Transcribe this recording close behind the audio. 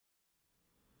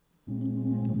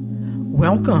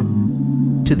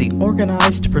Welcome to the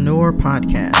Organizedpreneur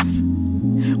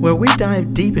podcast, where we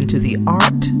dive deep into the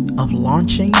art of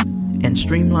launching and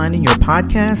streamlining your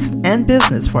podcast and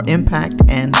business for impact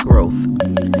and growth.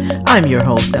 I'm your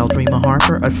host, Aldreama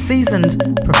Harper, a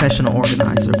seasoned professional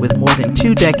organizer with more than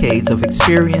 2 decades of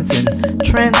experience in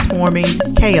transforming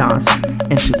chaos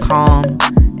into calm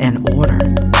and order.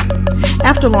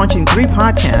 After launching 3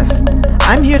 podcasts,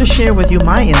 I'm here to share with you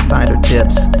my insider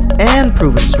tips and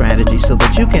proven strategies so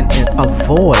that you can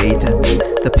avoid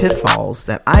the pitfalls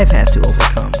that I've had to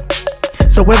overcome.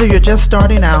 So whether you're just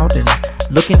starting out and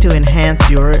looking to enhance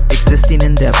your existing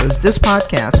endeavors, this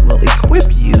podcast will equip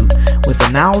you with the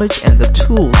knowledge and the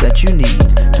tools that you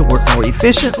need to work more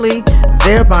efficiently,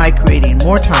 thereby creating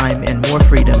more time and more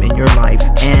freedom in your life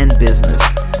and business.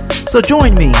 So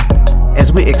join me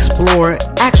as we explore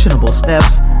actionable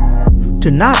steps to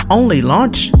not only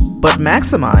launch, but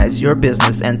maximize your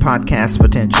business and podcast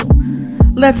potential.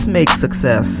 Let's make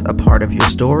success a part of your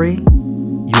story.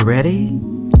 You ready?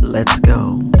 Let's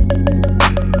go.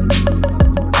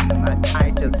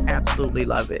 I just absolutely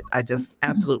love it. I just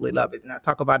absolutely love it. And I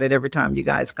talk about it every time you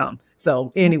guys come.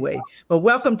 So anyway, but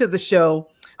welcome to the show.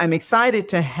 I'm excited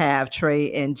to have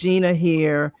Trey and Gina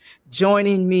here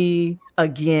joining me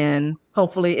again.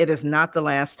 Hopefully it is not the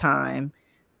last time.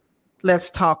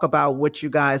 Let's talk about what you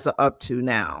guys are up to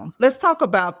now. Let's talk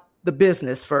about the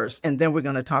business first, and then we're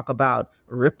going to talk about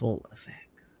ripple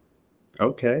effects.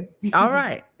 Okay. All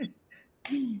right.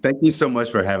 Thank you so much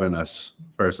for having us.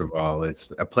 First of all,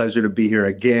 it's a pleasure to be here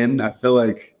again. I feel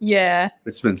like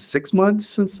it's been 6 months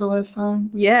since the last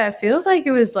time. Yeah, it feels like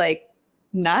it was like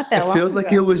not that long. It feels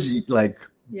like it was like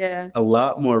a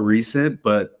lot more recent,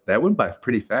 but that went by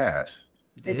pretty fast.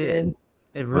 It did.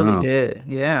 It really did.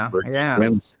 Yeah. We're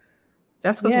friends.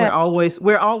 That's because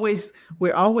we're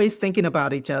always thinking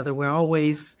about each other. We're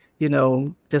always,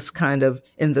 just kind of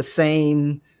in the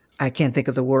same, I can't think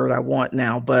of the word I want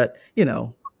now, but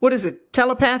what is it?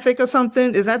 Telepathic or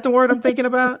something? Is that the word I'm thinking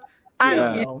about? I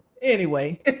don't know.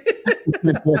 Anyway.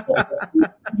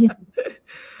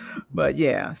 But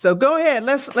yeah, so go ahead.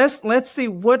 Let's see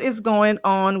what is going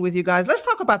on with you guys. Let's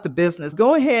talk about the business.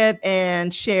 Go ahead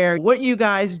and share what you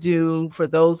guys do for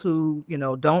those who,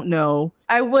 don't know.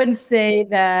 I would say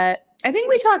that I think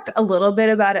we talked a little bit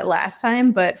about it last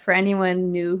time, but for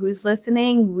anyone new who's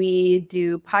listening, we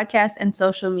do podcast and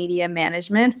social media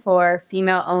management for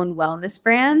female-owned wellness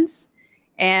brands.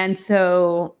 And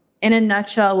so in a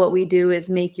nutshell, what we do is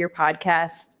make your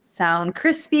podcast sound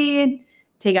crispy,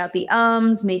 take out the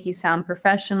ums, make you sound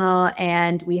professional,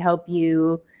 and we help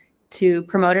you to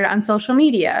promote it on social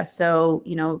media. So,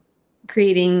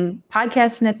 creating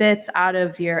podcast snippets out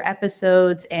of your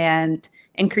episodes and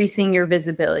increasing your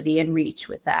visibility and reach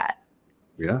with that.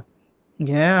 Yeah.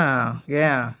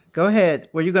 Go ahead.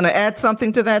 Were you going to add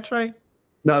something to that, Trey?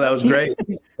 No, that was great.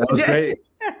 That was great.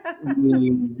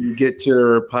 We get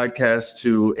your podcast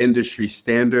to industry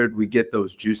standard. We get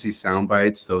those juicy sound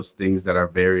bites, those things that are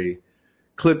very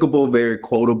clickable, very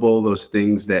quotable, those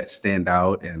things that stand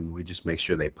out, and we just make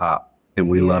sure they pop. And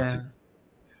we love to.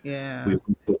 Yeah. We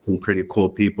put some pretty cool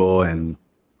people, and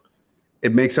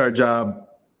it makes our job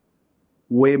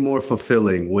way more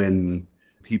fulfilling when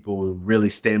people really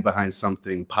stand behind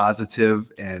something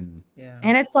positive and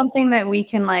it's something that we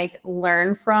can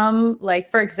learn from. Like,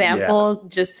 for example,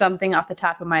 just something off the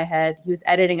top of my head, he was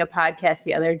editing a podcast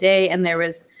the other day and there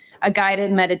was a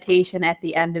guided meditation at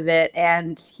the end of it,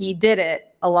 and he did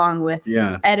it along with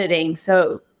editing.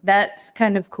 So that's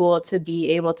kind of cool to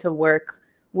be able to work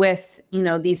with,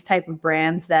 these type of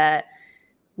brands that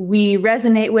we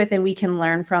resonate with and we can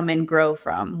learn from and grow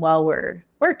from while we're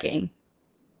working.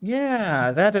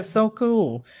 Yeah, that is so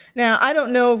cool. Now, I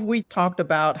don't know if we talked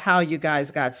about how you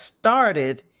guys got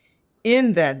started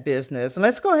in that business.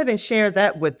 Let's go ahead and share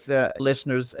that with the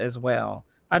listeners as well.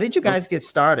 How did you guys get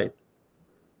started?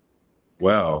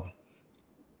 Well,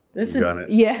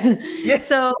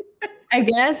 So I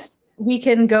guess we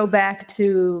can go back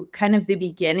to kind of the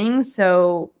beginning.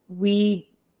 So he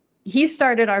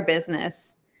started our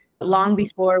business long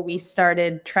before we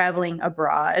started traveling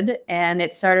abroad, and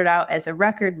it started out as a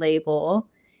record label.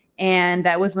 And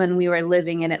that was when we were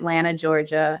living in Atlanta,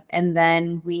 Georgia. And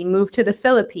then we moved to the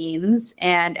Philippines.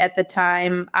 And at the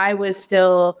time I was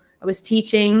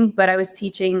teaching, but I was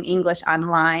teaching English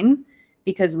online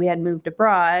because we had moved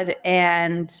abroad.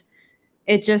 And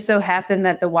it just so happened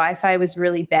that the Wi-Fi was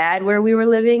really bad where we were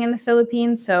living in the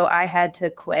Philippines. So I had to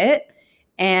quit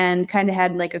and kind of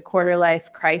had a quarter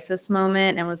life crisis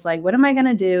moment and was like, what am I going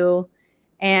to do?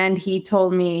 And he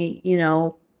told me,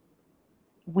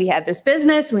 we had this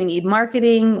business, we need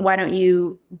marketing. Why don't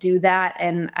you do that?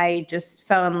 And I just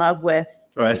fell in love with.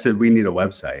 Or I said, we need a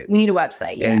website. We need a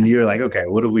website. Yeah. And you're like, okay,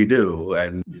 what do we do?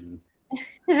 And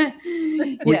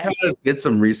we kind of did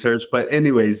some research, but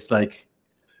anyways, like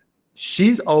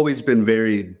she's always been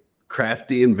very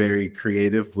crafty and very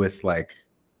creative with like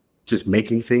just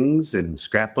making things and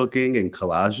scrapbooking and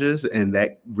collages. And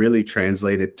that really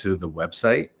translated to the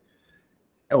website,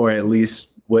 or at least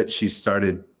what she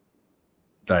started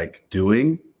like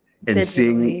doing and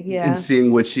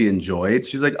seeing what she enjoyed.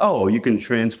 She's like, oh, you can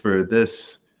transfer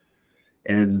this.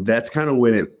 And that's kind of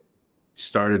when it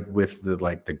started with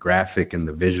the graphic and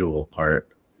the visual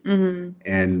part. Mm-hmm.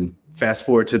 And fast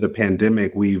forward to the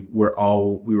pandemic, we were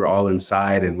all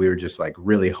inside, and we were just like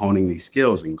really honing these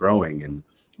skills and growing. And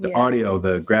the audio,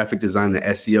 the graphic design, the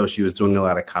SEO, she was doing a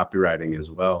lot of copywriting as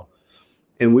well.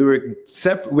 And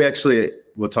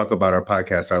we'll talk about our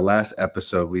podcast. Our last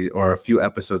episode, or a few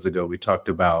episodes ago, we talked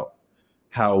about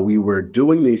how we were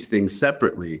doing these things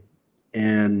separately.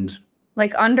 And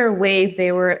like under Wave,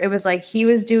 it was like he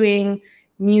was doing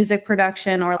music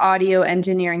production or audio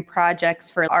engineering projects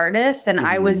for artists, and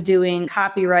I was doing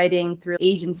copywriting through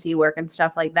agency work and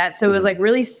stuff like that. So it was like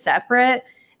really separate,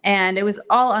 and it was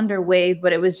all under Wave,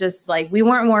 but it was just like we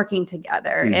weren't working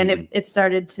together. And it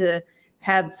started to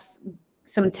have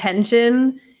some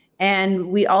tension. And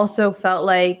we also felt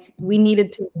like we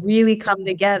needed to really come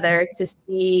together to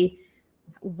see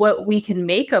what we can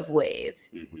make of Wave.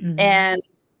 Mm-hmm. And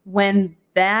when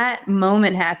that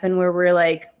moment happened where we're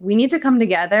like, we need to come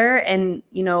together and,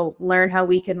 learn how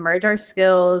we can merge our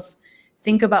skills,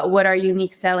 think about what our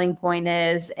unique selling point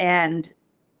is. And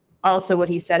also what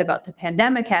he said about the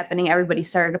pandemic happening, everybody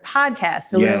started a podcast.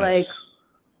 So we're like,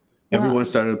 everyone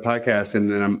started a podcast,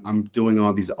 and then I'm doing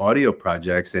all these audio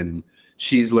projects, and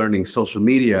she's learning social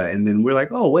media. And then we're like,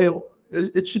 oh, wait,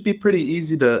 it should be pretty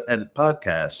easy to edit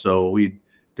podcasts. So we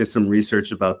did some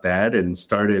research about that and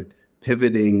started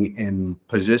pivoting and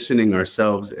positioning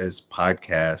ourselves as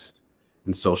podcast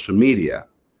and social media.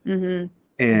 Mm-hmm.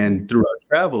 And through our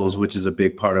travels, which is a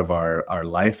big part of our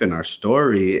life and our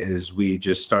story, is we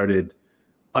just started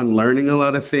unlearning a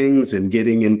lot of things and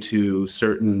getting into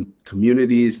certain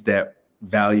communities that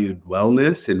valued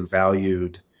wellness and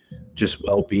valued just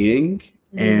well-being.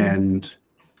 Mm-hmm. And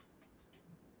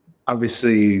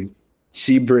obviously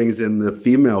she brings in the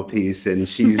female piece, and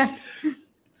she's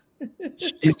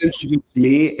introduced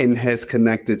me and has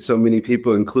connected so many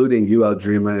people, including you,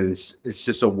 Aldreama. It's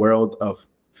just a world of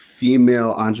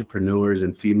female entrepreneurs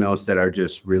and females that are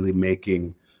just really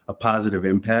making a positive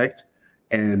impact.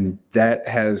 And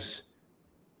that's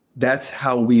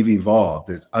how we've evolved.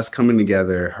 It's us coming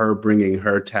together, her bringing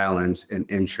her talents and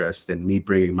interest, and me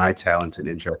bringing my talents and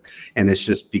interest. And it's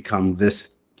just become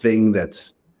this thing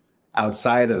that's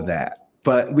outside of that.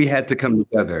 But we had to come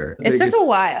together. It took a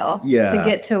while to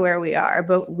get to where we are,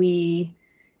 but we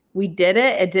did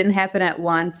it. It didn't happen at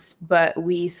once, but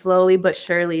we slowly but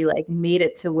surely made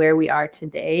it to where we are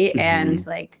today. Mm-hmm.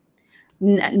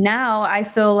 And now I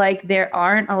feel like there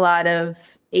aren't a lot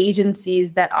of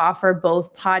agencies that offer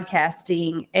both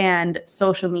podcasting and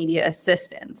social media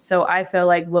assistance. So I feel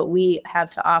like what we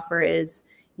have to offer is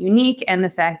unique, and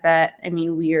the fact that,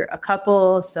 we're a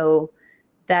couple, so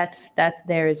that's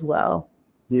there as well.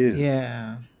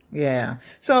 Yeah.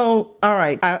 So, all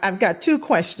right, I've got two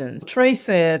questions. Trey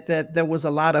said that there was a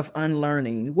lot of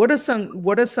unlearning. What are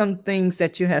some things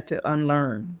that you had to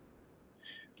unlearn?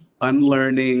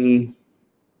 Unlearning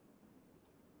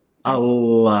a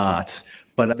lot,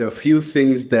 but the few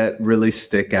things that really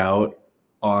stick out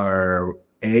are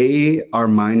our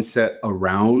mindset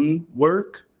around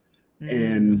work.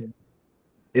 And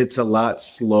it's a lot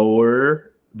slower.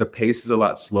 The pace is a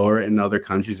lot slower in other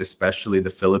countries, especially the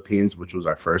Philippines, which was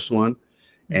our first one.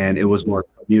 And it was more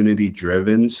community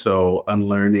driven. So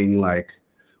unlearning,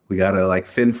 we got to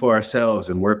fend for ourselves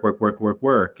and work.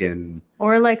 And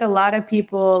or a lot of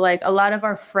people, a lot of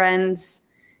our friends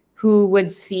who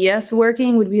would see us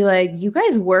working would be like, you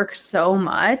guys work so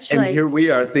much. And here we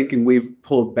are thinking we've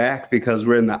pulled back because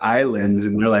we're in the islands,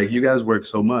 and they're like, you guys work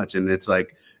so much. And it's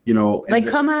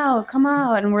come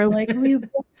out. And we're like, we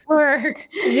work.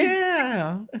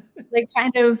 Yeah.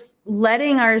 Kind of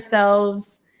letting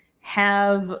ourselves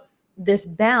have this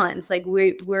balance.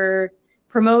 We're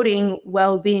promoting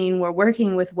well-being, we're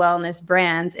working with wellness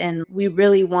brands, and we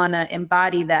really want to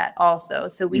embody that also.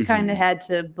 So we kind of had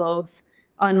to both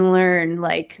unlearn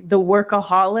the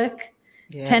workaholic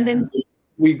tendency.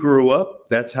 We grew up,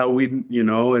 that's how we,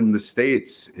 in the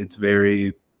States, it's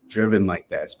very driven like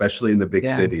that, especially in the big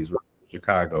cities,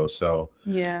 Chicago. So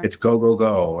it's go,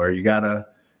 or you gotta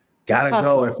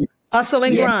go. Hustle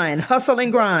and grind, hustle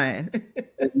and grind.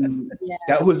 And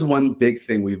that was one big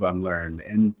thing we've unlearned.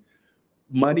 And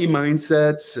money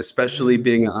mindsets, especially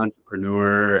being an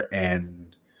entrepreneur,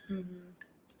 and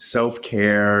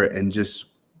self-care, and just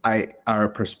our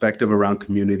perspective around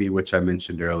community, which I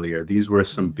mentioned earlier. These were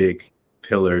some big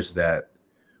pillars that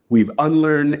we've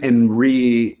unlearned, and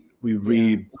we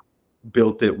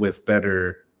rebuilt it with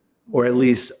better, or at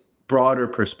least broader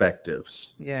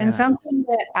perspectives. Yeah. And something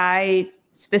that I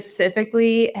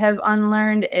specifically have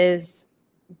unlearned is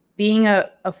being a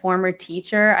former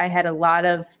teacher. I had a lot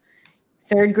of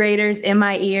third graders in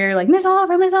my ear, like, Miss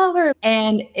Oliver.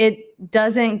 And it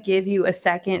doesn't give you a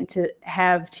second to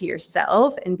have to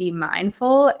yourself and be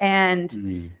mindful.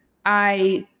 And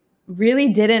I really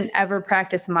didn't ever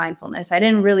practice mindfulness. I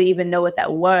didn't really even know what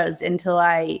that was until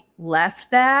I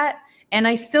left that. And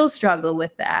I still struggle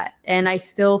with that. And I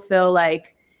still feel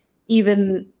like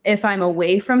even if I'm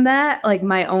away from that, like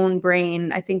my own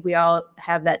brain, I think we all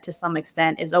have that to some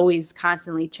extent, is always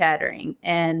constantly chattering.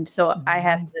 And so I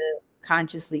have to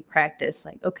consciously practice,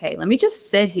 like, okay, let me just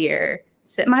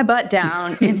sit my butt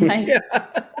down and like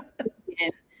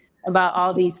about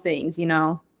all these things, you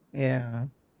know? Yeah.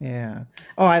 Yeah.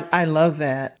 Oh, I love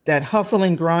that hustle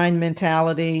and grind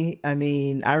mentality. I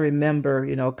mean, I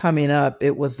remember, coming up,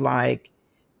 it was like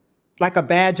a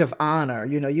badge of honor.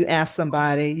 You ask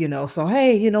somebody, so,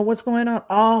 hey, what's going on?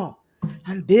 Oh,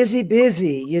 I'm busy,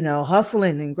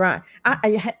 hustling and grind.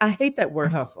 I hate that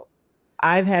word hustle.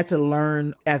 I've had to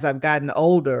learn as I've gotten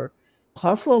older,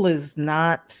 hustle is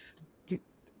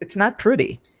it's not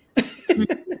pretty.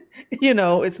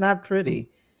 It's not pretty.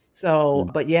 So,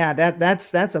 but yeah,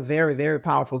 that's a very, very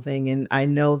powerful thing. And I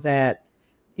know that,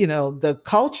 the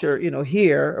culture,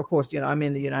 here, of course, I'm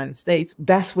in the United States.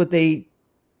 That's what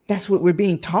we're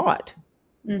being taught.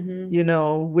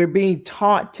 We're being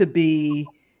taught to be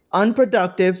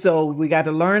unproductive. So we got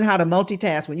to learn how to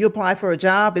multitask. When you apply for a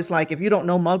job, it's like, if you don't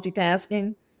know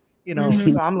multitasking,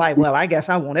 so I'm like, well, I guess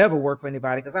I won't ever work for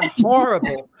anybody because I'm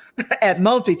horrible at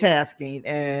multitasking.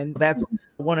 And that's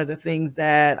one of the things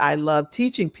that I love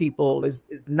teaching people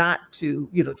is not to,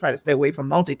 try to stay away from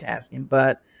multitasking.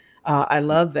 But I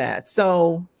love that.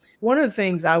 So one of the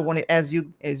things I wanted, as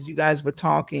you guys were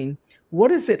talking,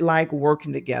 what is it like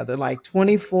working together, like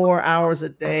 24 hours a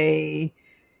day,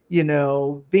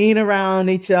 being around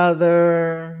each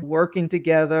other, working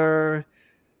together,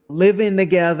 living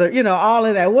together, all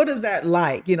of that. What is that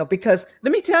like? Because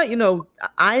let me tell you,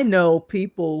 I know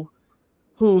people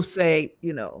who say,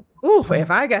 ooh,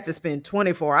 if I got to spend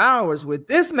 24 hours with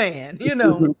this man,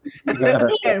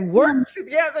 and work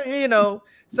together,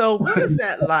 so what is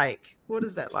that like? What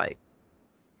is that like?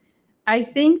 I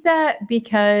think that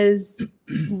because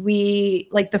we,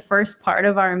 like the first part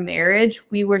of our marriage,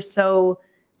 we were so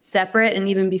separate. And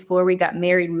even before we got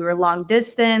married, we were long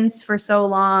distance for so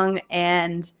long.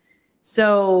 And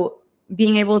so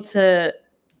being able to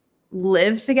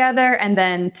live together and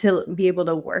then to be able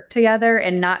to work together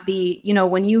and not be,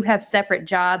 when you have separate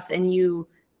jobs and you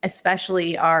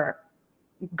especially are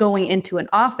going into an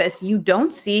office, you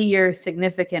don't see your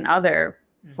significant other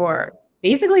for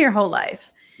basically your whole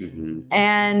life.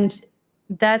 And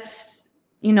that's,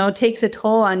 takes a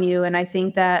toll on you. And I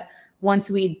think that once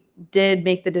we did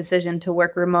make the decision to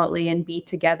work remotely and be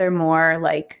together more,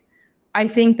 like, I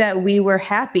think that we were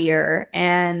happier.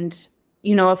 And,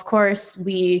 of course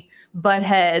we butt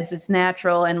heads, it's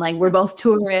natural. And like, we're both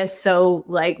tourists. So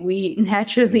like we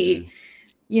naturally,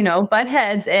 butt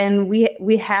heads, and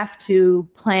we have to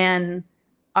plan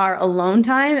our alone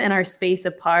time and our space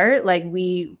apart. Like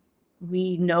we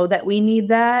know that we need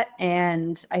that.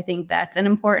 And I think that's an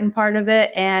important part of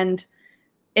it. And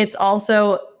it's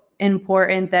also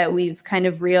important that we've kind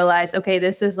of realized, okay,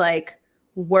 this is like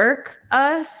work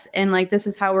us, and like, this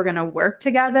is how we're going to work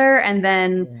together. And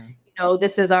then,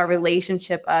 this is our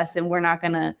relationship us, and we're not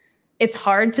going to, it's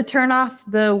hard to turn off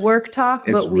the work talk,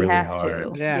 but we really have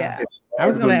to. Yeah. I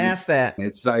was going to ask that.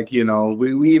 It's like,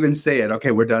 we even say it,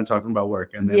 okay, we're done talking about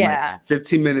work. And then like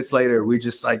 15 minutes later, we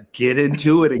just like get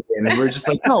into it again. And we're just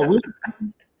like, no.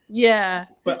 Yeah.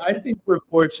 But I think we're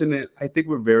fortunate. I think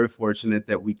we're very fortunate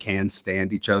that we can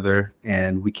stand each other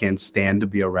and we can stand to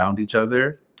be around each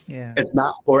other. Yeah. It's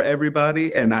not for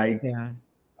everybody. And I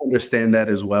understand that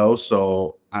as well.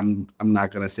 So I'm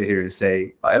not going to sit here and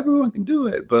say, oh, everyone can do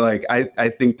it. But like, I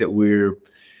think that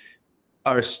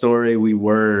our story, we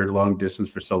were long distance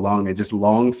for so long and just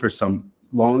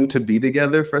longed to be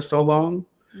together for so long.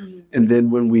 And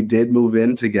then when we did move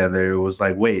in together, it was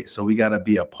like, wait, so we got to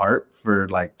be apart for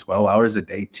like 12 hours a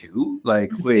day too?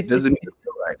 Like, wait, doesn't even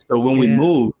feel right. So when we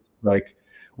moved, like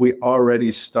we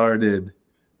already started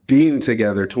being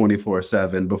together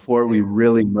 24/7 before we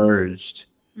really merged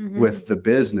with the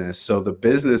business. So the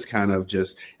business kind of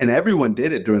just, and everyone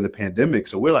did it during the pandemic.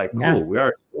 So we're like, cool, we're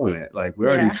already doing it. Like we're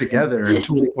already together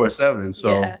 24/7.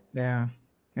 So yeah.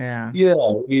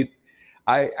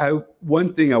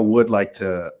 One thing I would like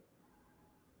to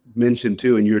mention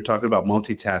too, and you were talking about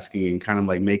multitasking and kind of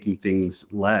like making things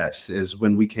less, is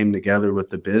when we came together with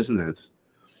the business,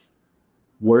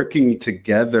 working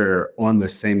together on the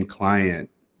same client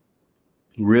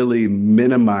really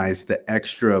minimized the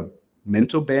extra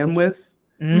mental bandwidth.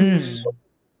 So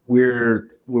we're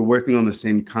working on the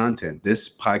same content. This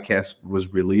podcast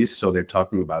was released, so they're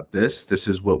talking about this. This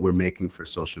is what we're making for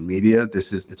social media.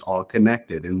 It's all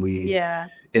connected, and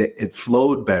it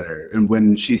flowed better. And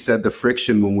when she said the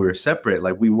friction when we were separate,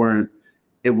 like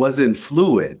it wasn't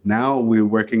fluid. Now we're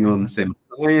working on the same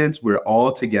clients. We're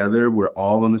all together. We're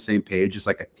all on the same page. It's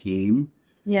like a team.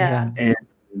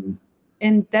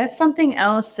 And that's something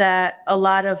else that a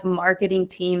lot of marketing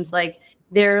teams, like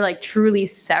they're like truly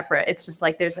separate. It's just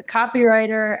like there's a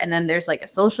copywriter and then there's like a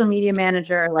social media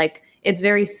manager. Like it's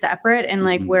very separate. And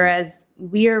like, whereas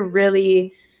we are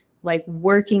really like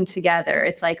working together,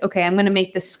 it's like, okay, I'm going to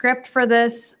make the script for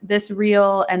this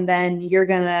reel. And then you're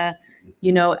going to,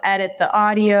 edit the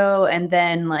audio. And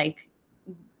then like,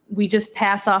 we just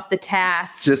pass off the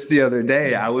task. Just the other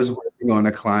day, I was working on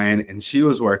a client and she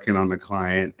was working on a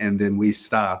client, and then we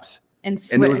stopped and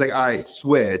it was like, all right,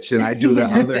 switch. And I do the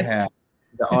other half,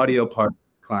 the audio part of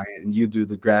the client, and you do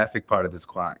the graphic part of this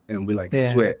client. And we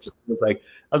switch. I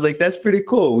was like, that's pretty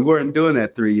cool. We weren't doing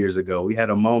that 3 years ago. We had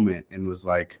a moment and was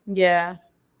like,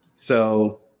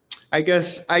 so I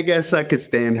guess I could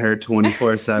stand her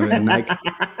 24/7.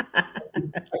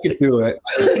 I could do it.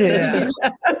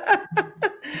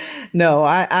 No,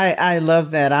 I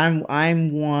love that.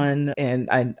 I'm one, and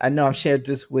I know I've shared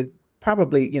this with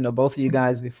probably, both of you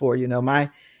guys before. My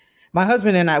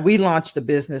husband and I, we launched the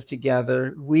business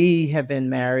together. We have been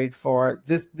married for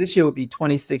this year would be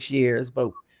 26 years,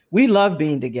 but we love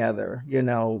being together,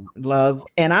 love.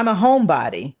 And I'm a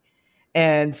homebody.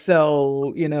 And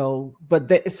so,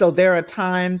 so there are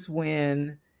times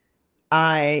when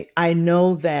I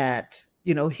know that,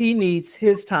 he needs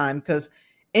his time, because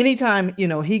anytime,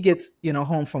 he gets,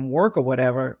 home from work or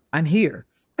whatever, I'm here.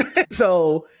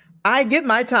 So I get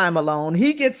my time alone.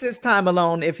 He gets his time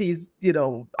alone if he's,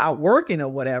 out working or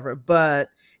whatever. But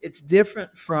it's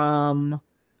different from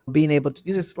being able to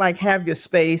just like have your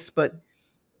space, but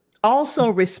also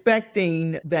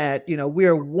respecting that,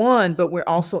 we're one, but we're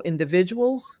also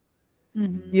individuals.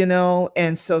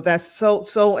 And so that's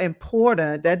so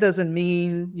important. That doesn't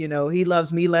mean, he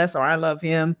loves me less or I love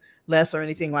him less or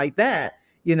anything like that,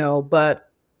 but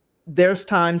there's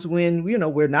times when,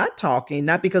 we're not talking,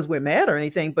 not because we're mad or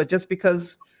anything, but just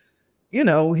because,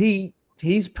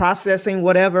 he's processing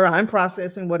whatever, I'm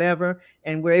processing whatever,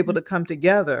 and we're able to come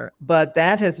together. But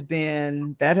that has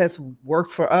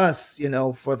worked for us,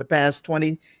 for the past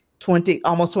 20,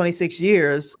 almost 26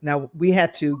 years. Now we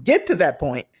had to get to that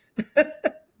point.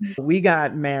 We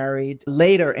got married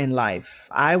later in life.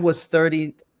 I was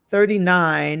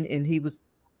 39 and he's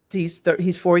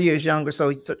 4 years younger. So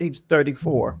he's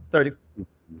 34, 30.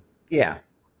 Yeah.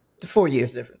 4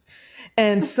 years difference.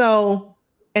 And so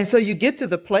you get to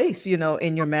the place,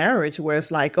 in your marriage where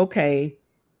it's like, okay,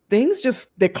 things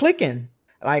they're clicking.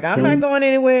 Like I'm not going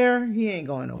anywhere. He ain't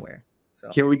going nowhere. So.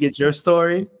 Can we get your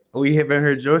story? We haven't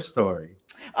heard your story.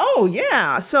 Oh,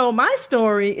 yeah. So my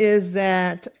story is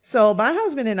that, my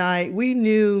husband and I, we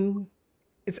knew,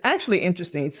 it's actually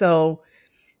interesting. So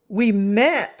we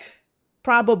met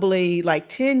probably like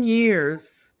 10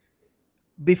 years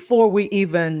before we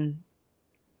even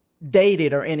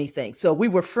dated or anything. So we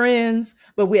were friends,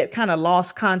 but we had kind of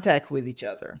lost contact with each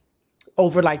other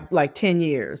over like 10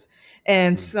 years.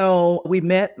 And so we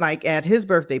met like at his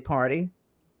birthday party,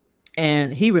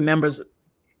 and he remembers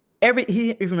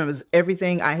he remembers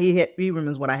everything. He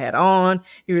remembers what I had on.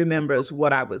 He remembers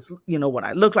what I was, what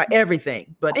I looked like,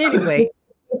 everything. But anyway,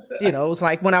 it was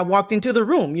like when I walked into the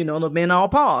room, the men all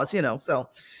paused, so,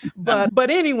 but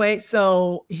anyway,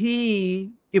 so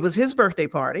it was his birthday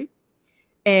party,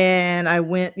 and I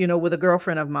went, with a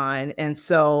girlfriend of mine. And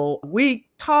so we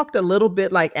talked a little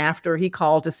bit like after he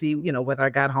called to see, whether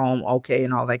I got home okay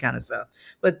and all that kind of stuff.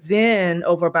 But then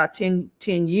over about 10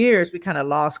 years, we kind of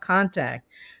lost contact.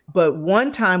 But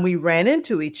one time we ran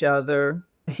into each other.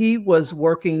 He was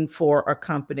working for a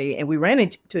company, and we ran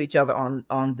into each other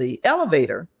on the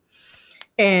elevator,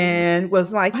 and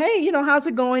was like, hey, how's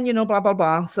it going? Blah, blah,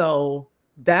 blah. So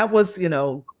that was,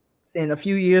 and a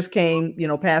few years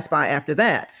passed by after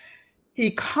that.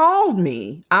 He called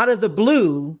me out of the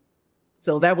blue.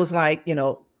 So that was like,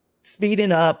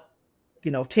 speeding up,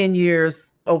 10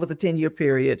 years, over the 10-year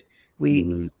period.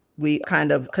 We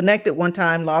kind of connected one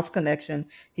time, lost connection.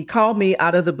 He called me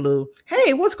out of the blue.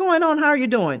 Hey, what's going on? How are you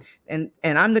doing? And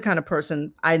I'm the kind of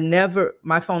person,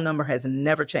 my phone number has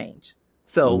never changed.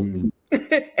 So,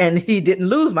 and he didn't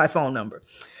lose my phone number.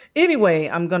 Anyway,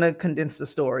 I'm going to condense the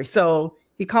story. So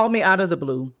he called me out of the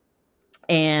blue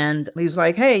and he was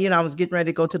like, hey, I was getting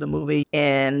ready to go to the movie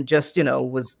and just,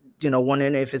 was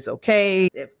wondering if it's okay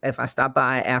if I stop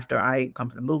by after I come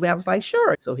from the movie. I was like,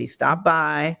 sure. So he stopped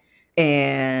by.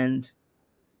 And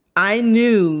I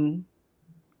knew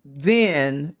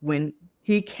then when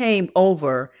he came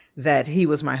over that he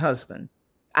was my husband.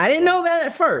 I didn't know that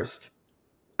at first.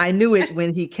 I knew it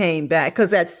when he came back.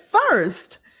 Because at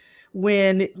first,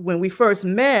 when we first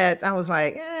met, I was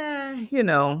like,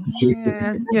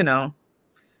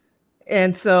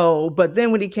 And so, but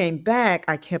then when he came back,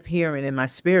 I kept hearing in my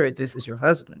spirit, this is your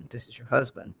husband. This is your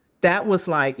husband. That was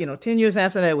like, 10 years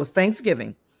after that, it was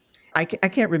Thanksgiving. I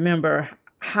can't remember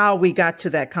how we got to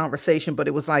that conversation, but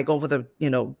it was like over the,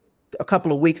 a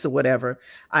couple of weeks or whatever.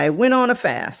 I went on a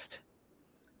fast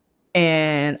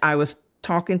and I was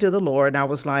talking to the Lord and I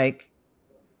was like,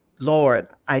 Lord,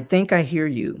 I think I hear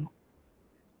you.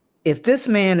 If this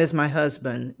man is my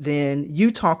husband, then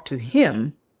you talk to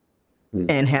him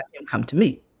and have him come to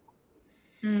me.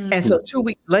 And so 2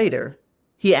 weeks later,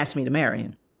 he asked me to marry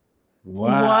him.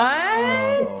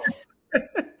 Wow. What?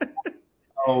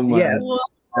 Oh my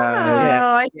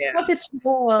God.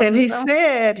 And he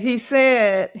said,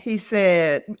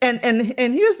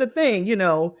 and here's the thing,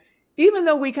 even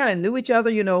though we kind of knew each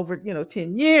other, over,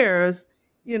 10 years,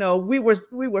 we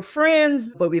were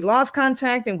friends, but we lost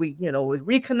contact and we, would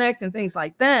reconnect and things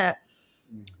like that.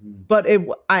 But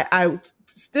I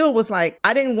still was like,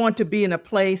 I didn't want to be in a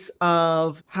place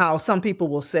of how some people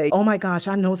will say, oh my gosh,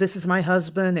 I know this is my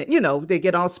husband. And, they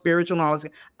get all spiritual and all this.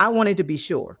 I wanted to be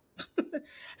sure.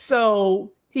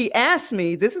 So he asked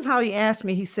me, this is how he asked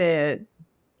me. He said,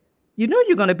 you're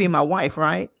going to be my wife,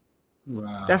 right?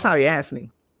 Wow. That's how he asked me.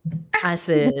 I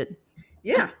said,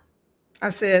 yeah.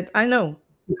 I said, I know.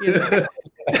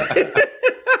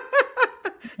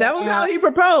 That was how he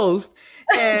proposed.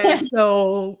 And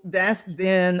so that's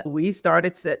then we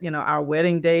started our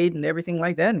wedding date and everything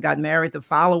like that and got married the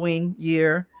following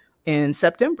year in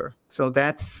September. So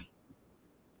that's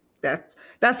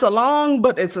a long,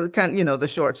 but it's a kind of, the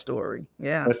short story.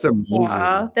 Yeah. That's amazing.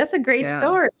 Wow. That's a great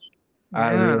story.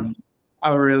 I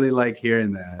really like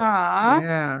hearing that.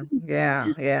 Aww.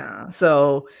 Yeah.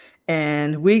 So,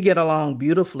 and we get along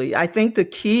beautifully. I think the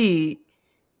key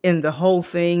in the whole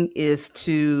thing is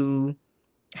to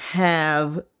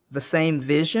have the same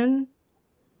vision,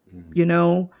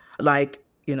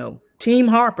 Team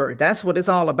Harper. That's what it's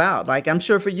all about. Like, I'm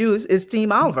sure for you, it's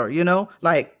Team Oliver,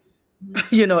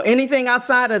 anything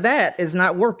outside of that is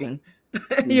not working,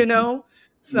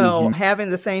 So having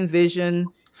the same vision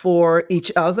for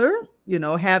each other,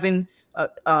 having,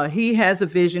 he has a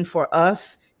vision for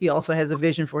us. He also has a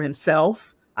vision for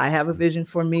himself. I have a vision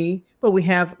for me, but we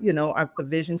have, a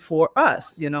vision for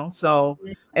us, so,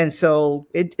 and so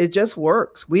it just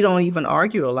works. We don't even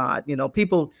argue a lot.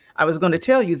 People, I was going to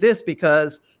tell you this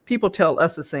because people tell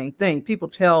us the same thing. People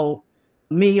tell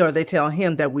me, or they tell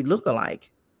him that we look alike.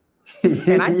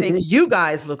 And I think you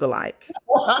guys look alike.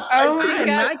 Oh my God. I'm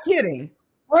not kidding.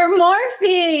 We're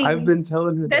morphing. I've been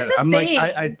telling her that. I'm like,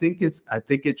 I think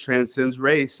it transcends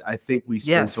race. I think we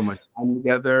spend so much time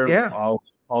together. Yeah.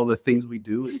 All the things we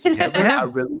do is together. I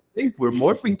really think we're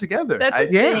morphing together. That's a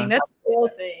thing. That's a real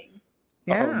thing.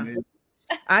 Yeah.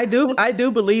 I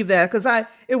do believe that because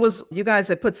you guys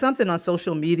had put something on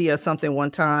social media, something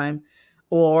one time,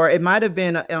 or it might have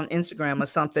been on Instagram or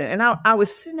something. And I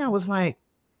was sitting there, I was like,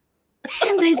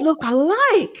 man, they look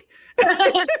alike.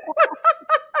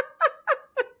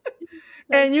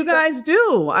 And you guys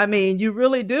do. I mean, you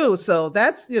really do. So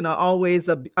that's, always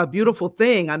a beautiful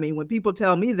thing. I mean, when people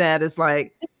tell me that, it's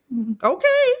like,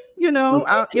 okay,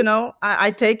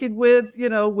 I take it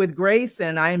with grace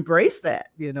and I embrace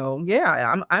that,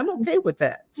 I'm okay with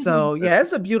that. So yeah,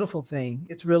 it's a beautiful thing.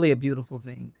 It's really a beautiful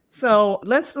thing. So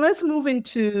let's move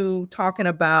into talking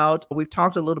about, we've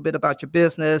talked a little bit about your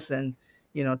business and,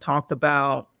 talked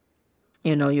about,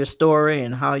 your story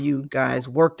and how you guys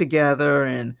work together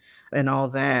and all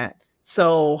that.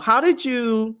 So how did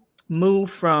you move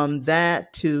from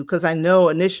that to, because I know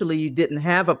initially you didn't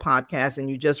have a podcast and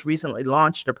you just recently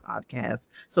launched a podcast.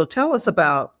 So tell us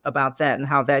about that and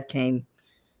how that came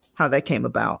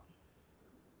about.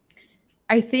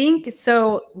 I think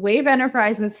so. Wave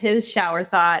Enterprise was his shower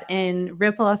thought and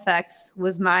Ripple Effects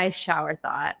was my shower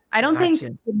thought. I don't think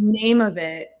the name of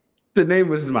it The name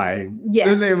was mine. Yeah.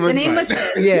 The name was mine.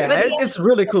 Yeah, it's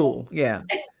really cool. Yeah.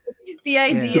 The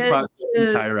idea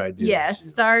entire idea. Yeah,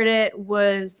 start it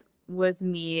was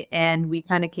me, and we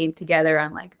kind of came together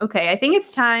on like, okay, I think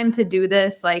it's time to do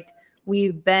this. Like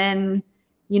we've been,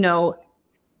 we do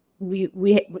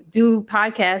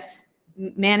podcast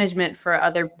management for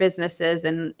other businesses,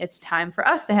 and it's time for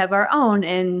us to have our own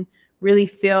and really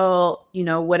feel,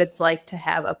 what it's like to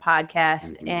have a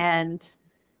podcast and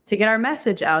to get our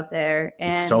message out there.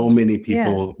 And so many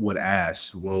people would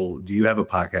ask, well, do you have a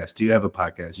podcast? Do you have a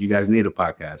podcast? You guys need a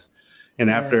podcast. And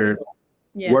after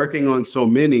working on so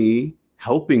many,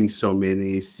 helping so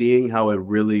many, seeing how it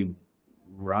really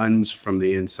runs from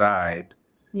the inside.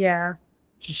 Yeah.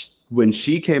 When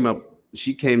she came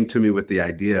to me with the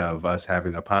idea of us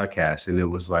having a podcast, and it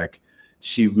was like,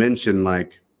 she mentioned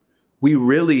like, we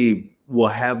really will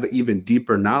have even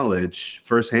deeper knowledge,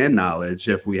 firsthand knowledge,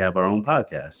 if we have our own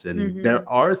podcast. And there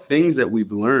are things that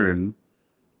we've learned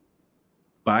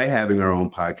by having our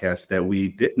own podcast that we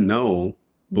didn't know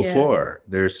before.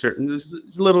 There's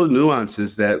little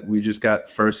nuances that we just got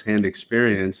firsthand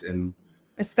experience in.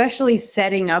 Especially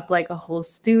setting up like a whole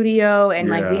studio, and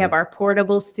like we have our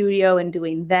portable studio and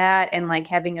doing that, and like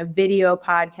having a video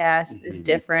podcast is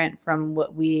different from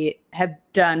what we have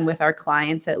done with our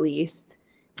clients, at least.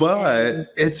 But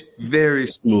it's very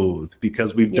smooth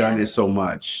because we've done it so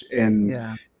much,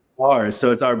 and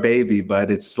so it's our baby.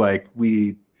 But it's like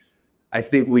I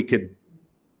think we could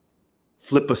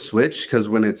flip a switch, because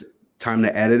when it's time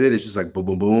to edit it, it's just like boom,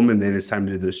 boom, boom, and then it's time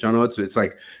to do the show notes. It's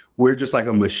like we're just like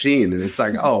a machine, and it's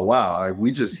like, oh wow, like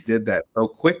we just did that so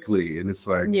quickly, and it's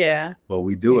like, well,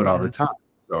 we do it all the time.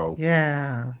 So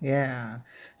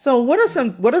So what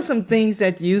are some things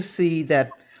that you see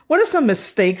what are some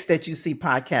mistakes that you see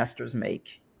podcasters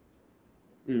make?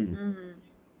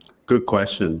 Good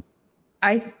question.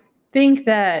 I think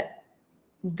that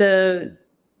the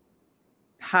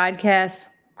podcast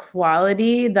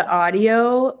quality, the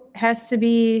audio has to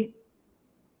be,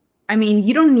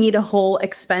 you don't need a whole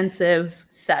expensive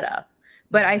setup,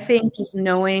 but I think just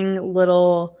knowing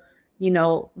little,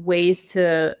 ways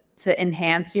to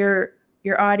enhance your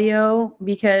audio,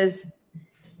 because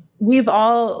we've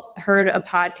all heard a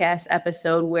podcast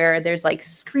episode where there's like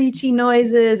screechy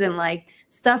noises and like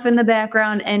stuff in the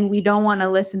background, and we don't want to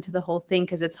listen to the whole thing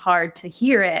because it's hard to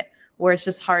hear it, or it's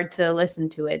just hard to listen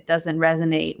to it. It doesn't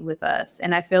resonate with us.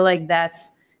 And I feel like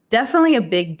that's definitely a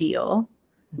big deal,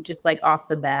 just like off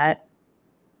the bat.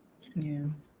 Yeah.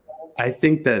 I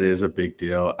think that is a big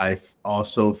deal. I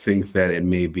also think that it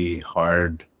may be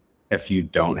hard if you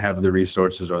don't have the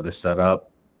resources or the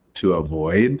setup to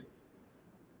avoid.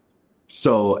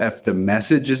 So if the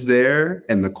message is there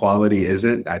and the quality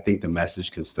isn't, I think the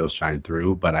message can still shine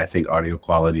through, but I think audio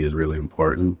quality is really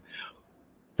important.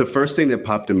 The first thing that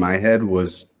popped in my head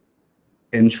was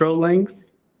intro length.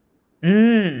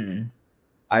 I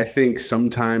think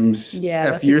sometimes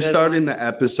if you're starting the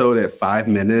episode at 5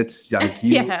 minutes, like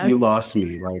you lost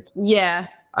me. Like,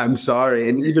 I'm sorry.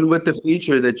 And even with the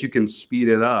feature that you can speed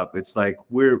it up, it's like,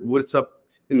 what's up?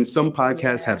 And some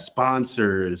podcasts have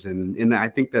sponsors, and I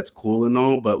think that's cool and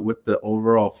all, but with the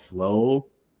overall flow,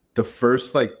 the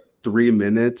first like 3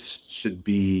 minutes should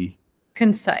be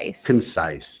concise.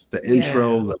 The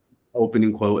intro, the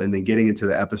opening quote, and then getting into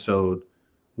the episode,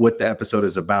 what the episode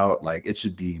is about, like it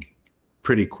should be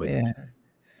pretty quick.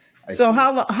 So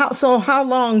how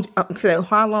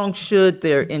long should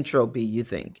their intro be, you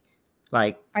think?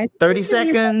 Like 30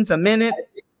 seconds, a minute?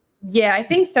 Yeah, I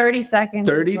think 30 seconds.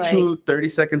 30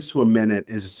 seconds to a minute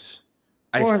is,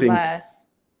 I think, less,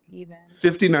 even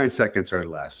 59 seconds or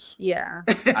less. Yeah,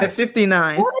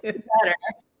 59. Better.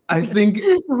 I think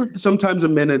sometimes a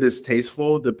minute is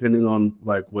tasteful, depending on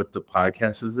like what the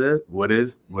podcast is. What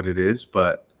it is,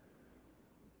 but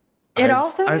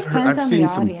I've seen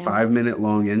some 5 minute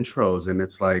long intros, and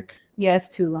it's like, it's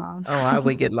too long. Oh, I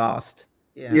would get lost.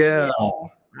 I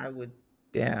would.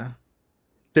 Yeah.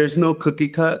 There's no cookie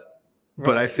cut.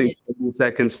 But I think 30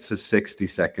 seconds to 60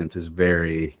 seconds is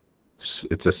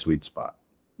it's a sweet spot.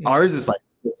 Ours is like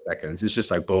 6 seconds. It's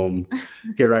just like, boom,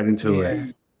 get right into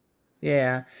it.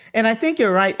 Yeah. And I think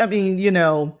you're right. I mean,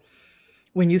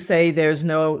 when you say there's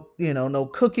no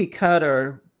cookie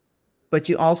cutter, but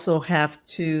you also have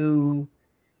to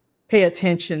pay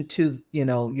attention to,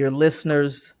 your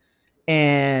listeners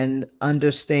and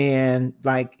understand,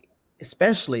 like,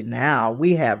 especially now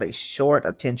we have a short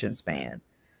attention span.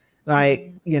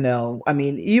 Like,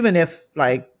 even if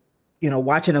like,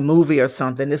 watching a movie or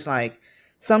something, it's like,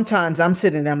 sometimes I'm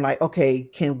sitting there, I'm like, okay,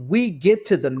 can we get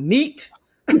to the meat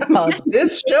of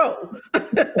this show?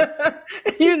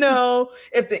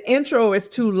 If the intro is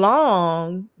too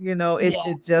long,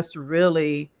 it just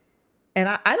really, and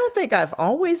I don't think I've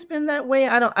always been that way.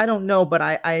 I don't know, but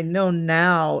I know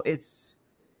now it's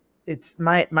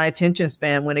my attention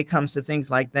span when it comes to things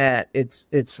like that.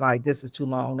 It's like, this is too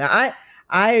long. Now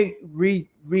I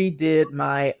redid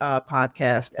my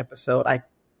podcast episode. I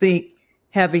think,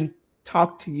 having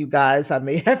talked to you guys, I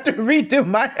may have to redo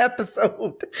my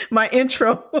episode, my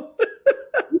intro.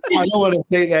 I don't want to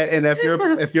say that. And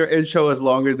if your intro is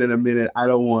longer than a minute, I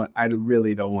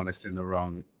really don't want to send the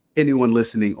wrong anyone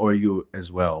listening or you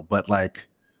as well. But like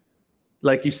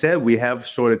you said, we have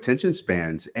short attention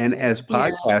spans. And as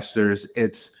podcasters,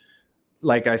 it's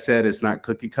like I said, it's not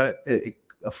cookie cut. A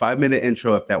 5-minute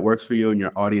intro, if that works for you and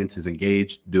your audience is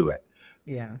engaged, do it.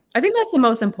 Yeah. I think that's the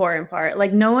most important part.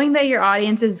 Like, knowing that your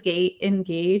audience is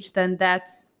engaged, then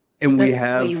that's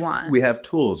what you want. We have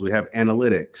tools, we have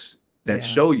analytics that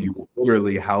show you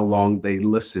literally how long they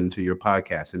listen to your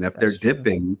podcast. And if they're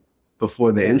dipping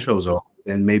before the intro's over,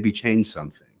 then maybe change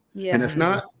something. Yeah. And if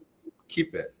not,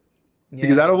 keep it. Yeah.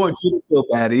 Because I don't want you to feel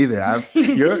bad either.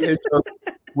 Your intro,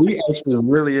 we actually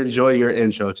really enjoy your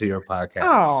intro to your podcast.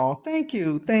 Oh, thank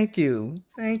you. Thank you.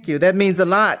 Thank you. That means a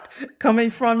lot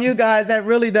coming from you guys. That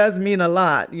really does mean a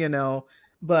lot,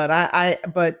 but I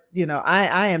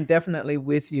am definitely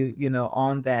with you,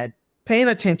 on that, paying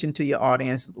attention to your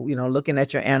audience, looking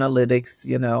at your analytics,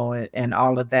 and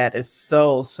all of that is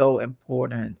so, so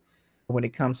important when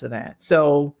it comes to that.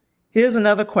 So here's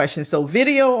another question. So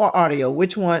video or audio,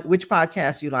 which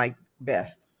podcast you like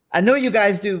best? I know you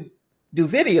guys do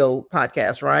video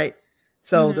podcasts, right?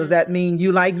 So does that mean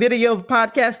you like video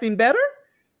podcasting better?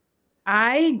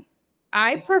 I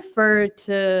prefer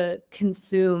to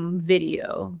consume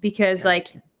video because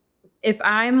like, if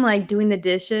I'm like doing the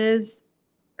dishes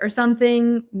or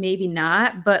something, maybe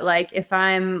not. But like, if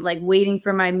I'm like waiting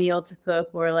for my meal to cook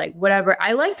or like whatever,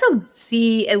 I like to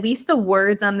see at least the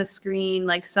words on the screen.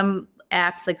 Like, some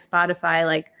apps like Spotify,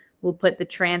 like, will put the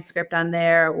transcript on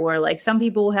there, or like some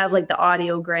people will have like the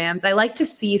audiograms. I like to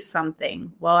see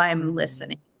something while I'm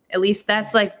listening. At least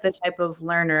that's like the type of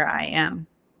learner I am.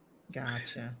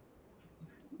 Gotcha.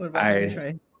 What about you,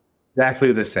 Trey?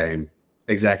 Exactly the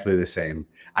same.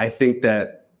 I think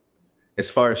that as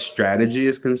far as strategy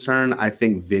is concerned, I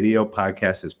think video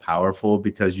podcast is powerful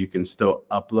because you can still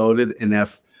upload it. And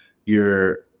if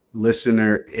your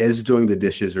listener is doing the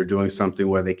dishes or doing something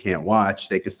where they can't watch,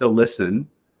 they can still listen.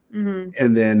 Mm-hmm.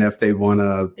 And then if they want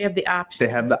to, they have the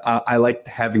option. I like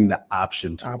having the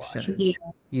option to watch it.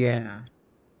 Yeah.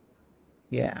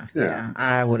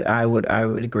 I would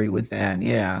agree with that.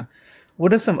 Yeah.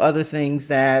 What are some other things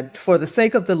that, for the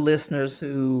sake of the listeners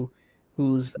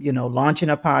who's launching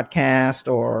a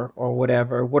podcast or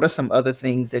whatever, what are some other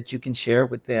things that you can share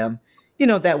with them,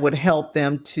 that would help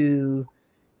them to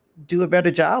do a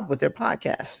better job with their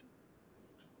podcast?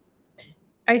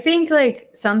 I think like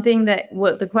something that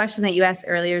the question that you asked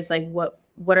earlier is like,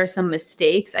 what are some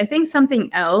mistakes? I think something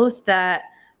else that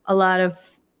a lot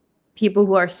of people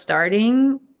who are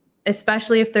starting,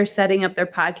 especially if they're setting up their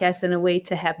podcast in a way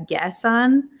to have guests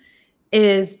on,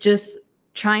 is just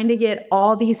trying to get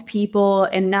all these people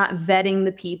and not vetting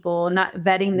the people, not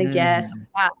vetting the guests,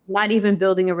 not even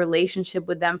building a relationship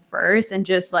with them first, and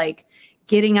just like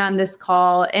getting on this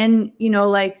call. And,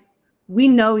 like, we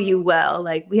know you well,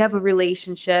 like we have a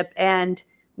relationship and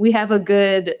we have a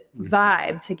good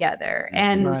vibe together.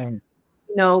 And,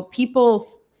 people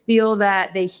feel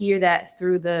that, they hear that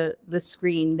through the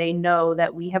screen. They know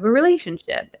that we have a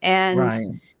relationship,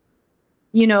 and,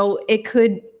 it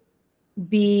could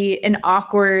be an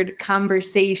awkward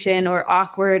conversation or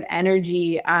awkward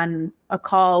energy on a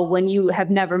call when you have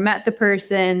never met the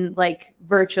person, like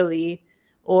virtually,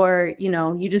 or,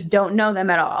 you just don't know them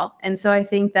at all. And so I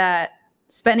think that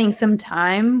spending some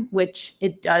time, which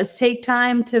it does take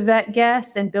time to vet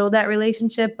guests and build that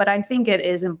relationship, but I think it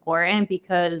is important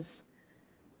because,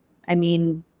 I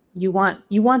mean, you want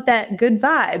that good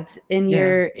vibes in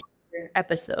your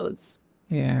episodes.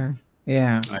 Yeah.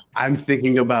 Yeah. I'm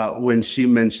thinking about when she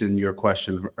mentioned your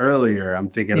question earlier, I'm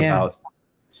thinking about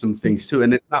some things too.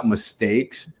 And it's not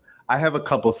mistakes. I have a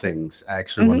couple things I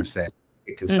actually want to say.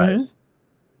 Be concise.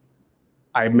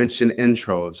 I mentioned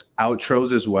intros,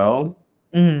 outros as well.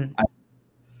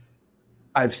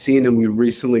 I've seen, and we've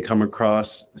recently come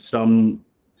across some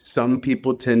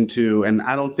people tend to, and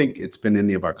I don't think it's been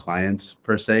any of our clients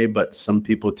per se, but some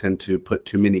people tend to put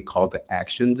too many call to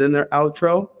actions in their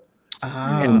outro.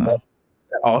 And that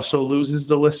also loses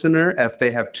the listener. If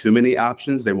they have too many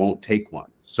options, they won't take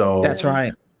one. So that's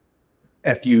right.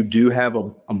 If you do have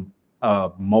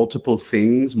multiple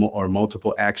things or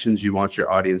multiple actions you want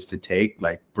your audience to take,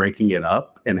 like breaking it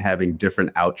up and having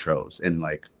different outros and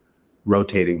like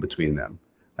rotating between them.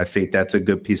 I think that's a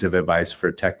good piece of advice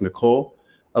for technical.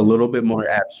 A little bit more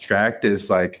abstract is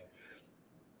like,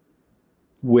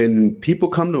 when people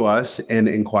come to us and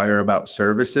inquire about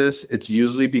services, it's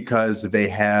usually because they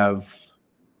have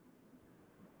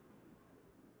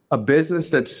a business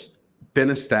that's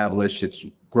been established, it's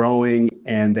growing,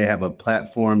 and they have a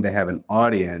platform, they have an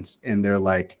audience, and they're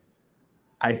like,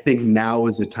 I think now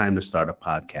is the time to start a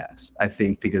podcast. I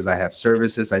think because I have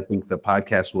services, I think the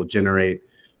podcast will generate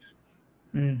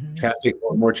traffic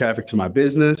or more traffic to my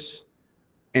business.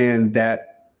 And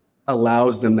that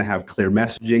allows them to have clear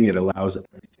messaging. It allows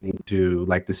everything to,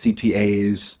 like the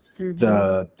CTAs,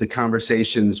 the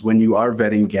conversations. When you are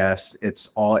vetting guests, it's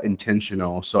all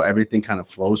intentional. So everything kind of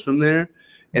flows from there.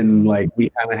 And like, we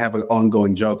kind of have an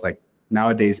ongoing joke, like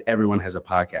nowadays everyone has a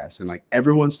podcast and like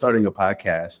everyone's starting a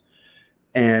podcast.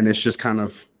 And it's just kind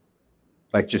of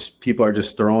like, just people are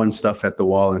just throwing stuff at the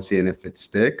wall and seeing if it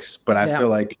sticks. But I feel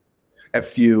like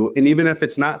even if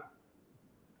it's not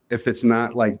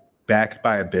like backed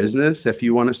by a business, if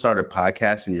you want to start a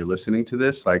podcast and you're listening to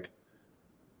this, like,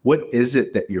 what is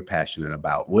it that you're passionate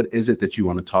about? What is it that you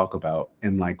want to talk about?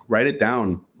 And like, write it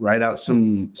down, write out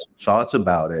some thoughts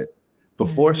about it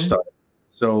before starting.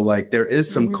 So like, there is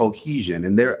some cohesion,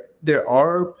 and there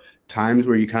are times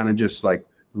where you kind of just like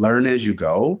learn as you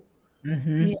go.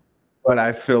 But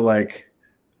I feel like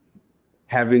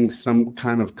having some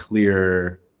kind of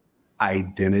clear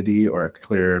identity or a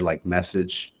clear like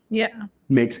message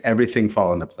makes everything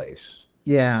fall into place.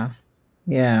 Yeah,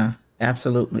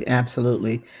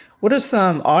 absolutely. What are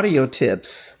some audio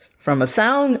tips from a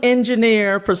sound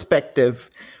engineer perspective?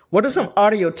 What are some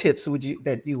audio tips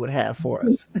that you would have for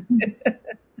us?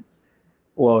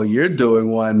 Well, you're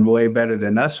doing one way better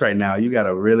than us right now. You got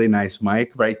a really nice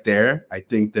mic right there. I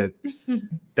think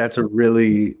that's a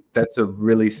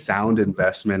really sound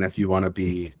investment if you want to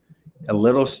be a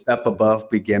little step above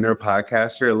beginner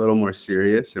podcaster, a little more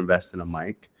serious, invest in a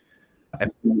mic.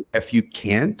 If you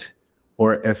can't,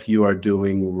 or if you are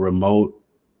doing remote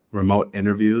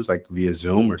interviews like via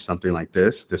Zoom or something like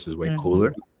this is way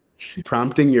cooler.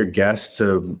 Prompting your guests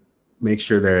to make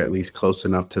sure they're at least close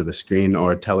enough to the screen,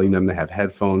 or telling them to have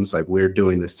headphones. Like, we're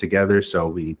doing this together, so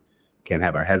we can't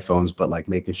have our headphones, but like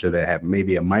making sure they have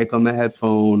maybe a mic on the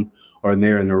headphone, or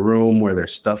they're in a room where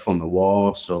there's stuff on the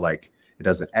wall, so like it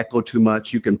doesn't echo too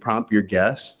much. You can prompt your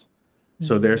guest.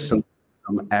 So there's some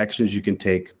actions you can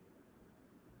take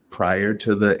prior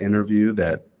to the interview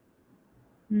that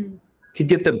could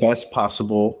get the best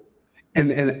possible.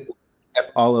 And if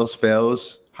all else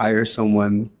fails, hire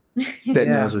someone that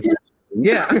knows what you're doing.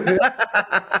 Yeah.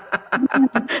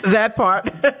 That part.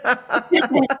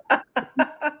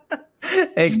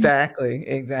 Exactly.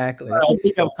 I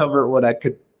think I've covered what I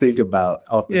could think about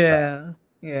off the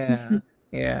top.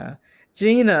 Yeah.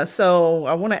 Gina, so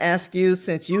I want to ask you,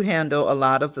 since you handle a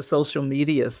lot of the social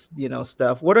media,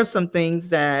 stuff, what are some things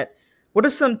that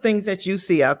you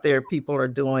see out there people are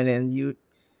doing, and you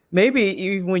maybe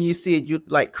even when you see it, you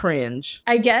like cringe?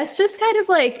 I guess just kind of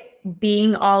like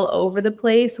being all over the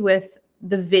place with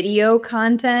the video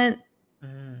content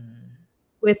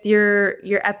with your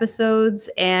episodes,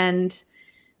 and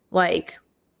like,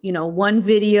 one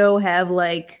video have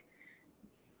like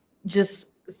just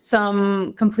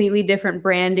some completely different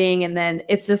branding, and then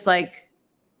it's just like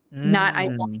not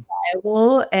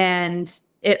identifiable, and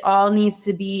it all needs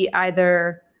to be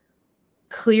either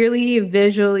clearly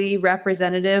visually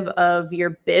representative of your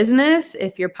business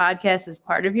if your podcast is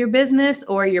part of your business,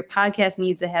 or your podcast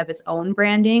needs to have its own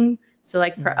branding. So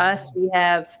like for us, we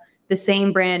have the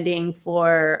same branding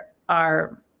for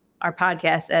our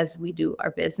podcast as we do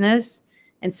our business,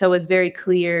 and so it's very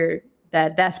clear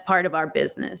that that's part of our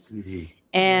business.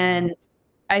 And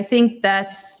I think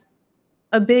that's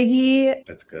a biggie.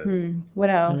 That's good. What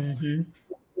else?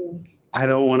 I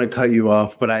don't want to cut you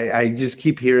off, but I just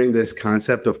keep hearing this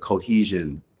concept of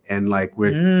cohesion. And like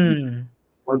one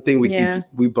thing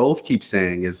we both keep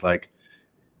saying is like,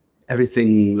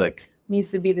 everything like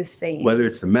needs to be the same. Whether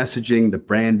it's the messaging, the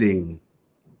branding,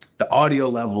 the audio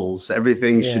levels,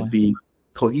 everything should be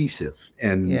cohesive.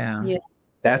 And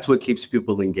that's what keeps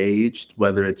people engaged,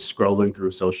 whether it's scrolling through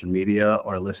social media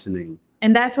or listening.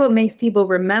 And that's what makes people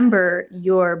remember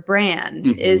your brand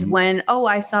is when,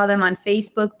 I saw them on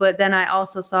Facebook, but then I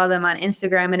also saw them on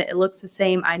Instagram and it looks the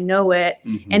same. I know it.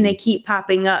 And they keep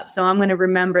popping up. So I'm going to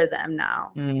remember them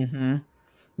now.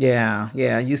 Yeah.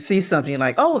 You see something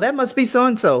like, that must be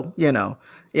so-and-so,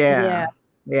 Yeah.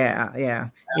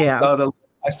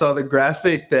 I saw the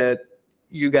graphic that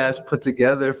you guys put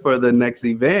together for the next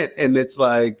event. And it's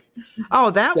like,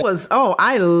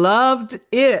 I loved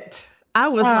it. I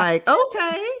was like,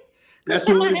 okay. That's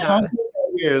what we're talking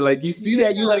about here. Like, you see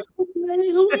that, you're like,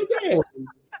 okay, who are they?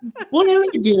 What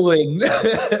are they doing?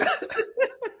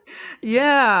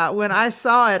 Yeah, when I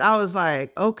saw it, I was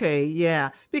like, okay, yeah.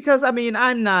 Because I mean,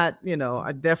 I'm not,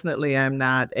 I definitely am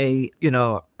not a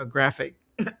graphic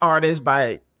artist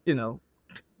by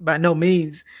no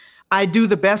means. I do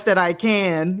the best that I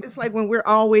can. It's like when we're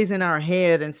always in our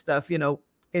head and stuff,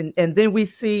 and then we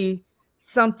see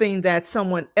something that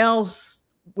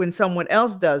when someone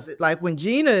else does it, like when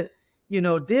Gina,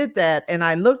 did that, and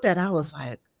I looked at it, I was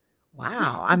like,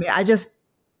 wow. I mean, I just,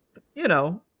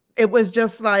 it was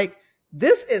just like,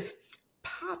 this is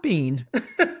popping.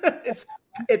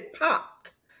 It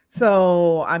popped.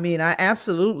 So, I mean, I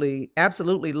absolutely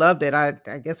loved it. I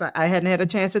guess I hadn't had a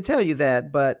chance to tell you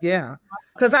that, but yeah,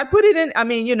 because I put it in, I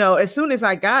mean, as soon as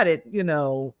I got it,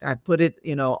 I put it,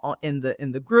 in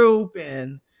the group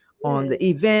and on the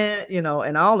event,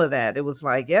 and all of that. It was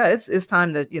like, yeah, it's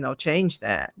time to, change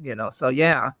that, so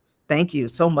yeah, thank you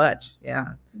so much.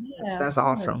 Yeah. That's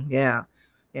awesome. Yeah.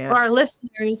 Yeah. For our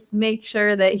listeners, make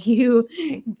sure that you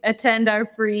attend our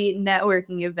free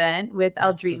networking event with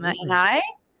Aldreama and I.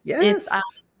 Yes. It's on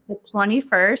the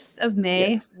 21st of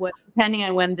May, depending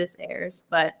on when this airs,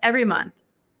 but every month.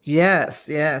 Yes.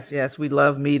 We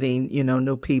love meeting,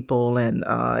 new people, and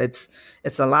it's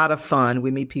a lot of fun.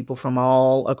 We meet people from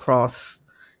all across,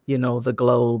 the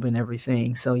globe and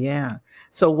everything. So yeah.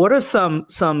 So what are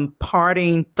some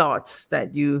parting thoughts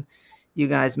that you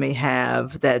guys may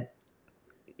have that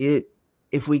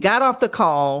if we got off the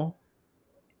call,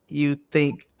 you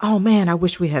think, oh man, I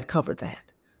wish we had covered that?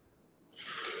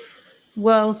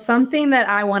 Well, something that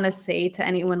I want to say to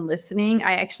anyone listening,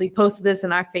 I actually posted this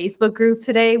in our Facebook group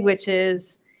today, which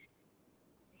is,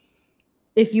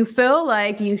 if you feel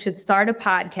like you should start a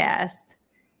podcast,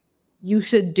 you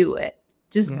should do it.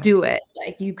 Just do it.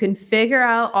 Like, you can figure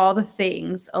out all the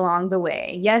things along the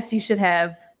way. Yes, you should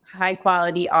have high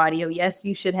quality audio. Yes,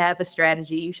 you should have a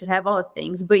strategy. You should have all the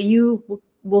things, but you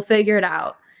will figure it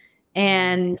out,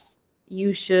 and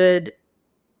you should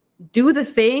do the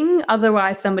thing.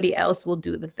 Otherwise, somebody else will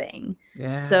do the thing.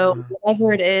 Yeah. So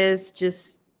whatever it is,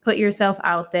 just put yourself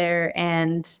out there,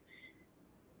 and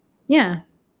yeah.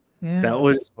 That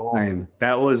was fine.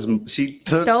 She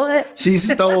stole it. She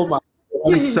stole my.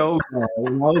 I'm so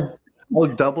glad. I'll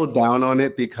double down on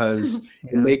it because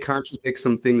it may contradict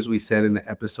some things we said in the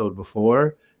episode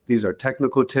before. These are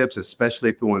technical tips, especially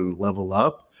if you want to level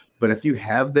up. But if you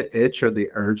have the itch or the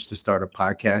urge to start a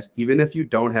podcast, even if you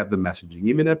don't have the messaging,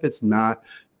 even if it's not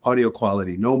audio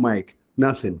quality, no mic,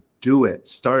 nothing, do it.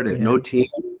 Start it. No team.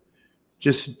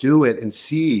 Just do it and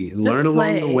see and learn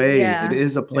along the way. Yeah. It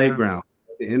is a playground.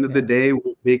 At the end of the day,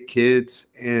 we're big kids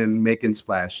and making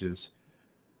splashes.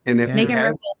 And if you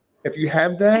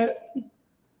have that,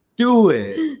 do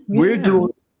it. We're doing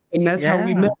it, and that's how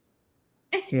we met.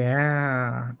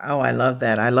 Yeah. Oh, I love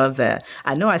that.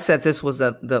 I know I said this was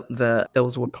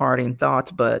those were parting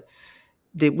thoughts, but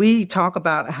did we talk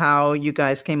about how you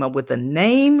guys came up with the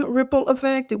name Ripple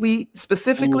Effect? Did we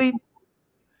specifically?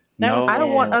 No. I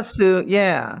don't want us to.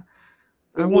 Yeah.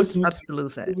 I want us to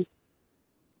lose that. It was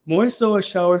more so a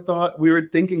shower thought. We were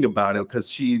thinking about it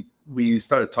because we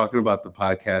started talking about the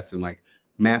podcast and like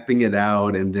mapping it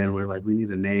out, and then we're like, we need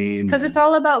a name, because it's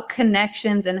all about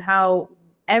connections and how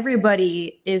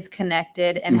everybody is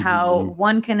connected, and how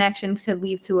one connection could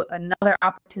lead to another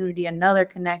opportunity, another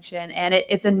connection, and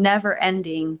it's a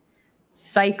never-ending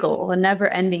cycle, a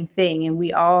never-ending thing, and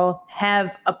we all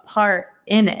have a part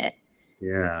in it.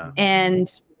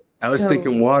 And I was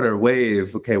thinking water,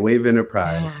 wave. Okay, Wave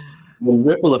Enterprise. Well,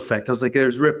 ripple effect. I was like,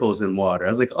 there's ripples in water. I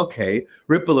was like, okay,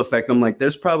 ripple effect. I'm like,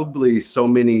 there's probably so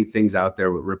many things out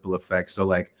there with ripple effects. So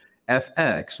like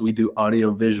FX, we do audio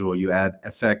visual. You add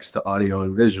FX to audio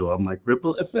and visual. I'm like,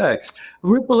 ripple effects.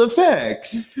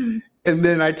 And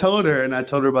then I told her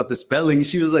about the spelling.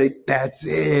 She was like, that's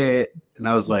it. And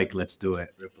I was like, let's do it.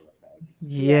 Ripple effects.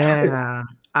 Yeah.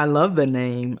 I love the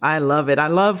name. I love it. I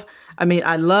love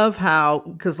how,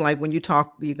 because like when you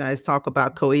guys talk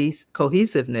about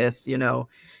cohesiveness,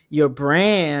 your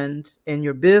brand and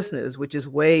your business, which is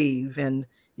Wave and,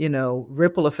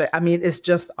 Ripple Effect. I mean, it's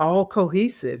just all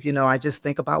cohesive. I just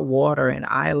think about water and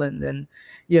island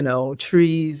and,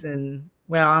 trees and,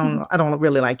 well, I don't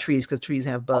really like trees because trees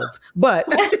have bugs, but,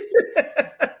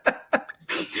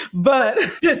 but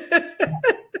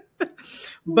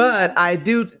I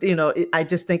do, I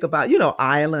just think about,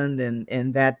 island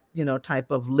and that,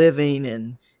 type of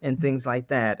living and things like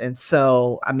that. And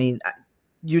so, I mean,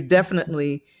 you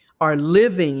definitely are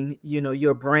living,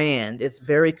 your brand. It's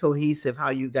very cohesive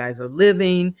how you guys are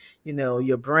living,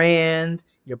 your brand,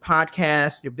 your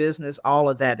podcast, your business, all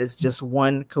of that is just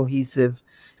one cohesive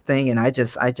thing. And I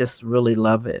just really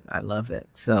love it. I love it.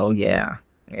 So yeah.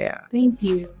 Thank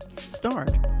you.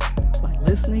 Start by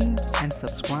listening and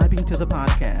subscribing to the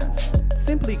podcast.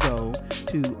 Simply go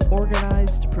to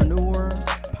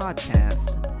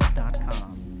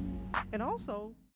organizedpreneurpodcast.com. And also